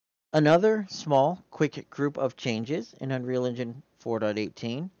Another small, quick group of changes in Unreal Engine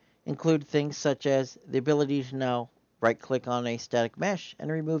 4.18 include things such as the ability to now right-click on a static mesh and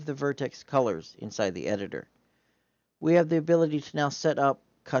remove the vertex colors inside the editor. We have the ability to now set up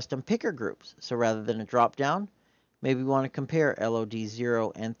custom picker groups. So rather than a drop-down, maybe we want to compare LOD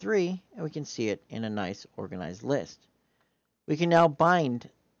 0 and 3, and we can see it in a nice organized list. We can now bind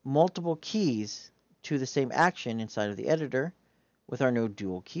multiple keys to the same action inside of the editor with our no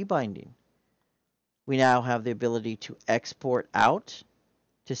dual key binding. We now have the ability to export out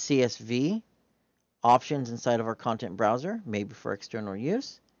to CSV options inside of our content browser, maybe for external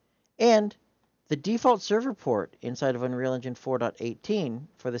use. And the default server port inside of Unreal Engine 4.18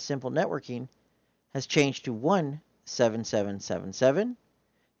 for the simple networking has changed to 17777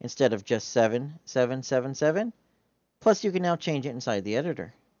 instead of just 7777. Plus, you can now change it inside the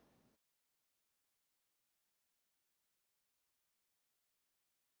editor.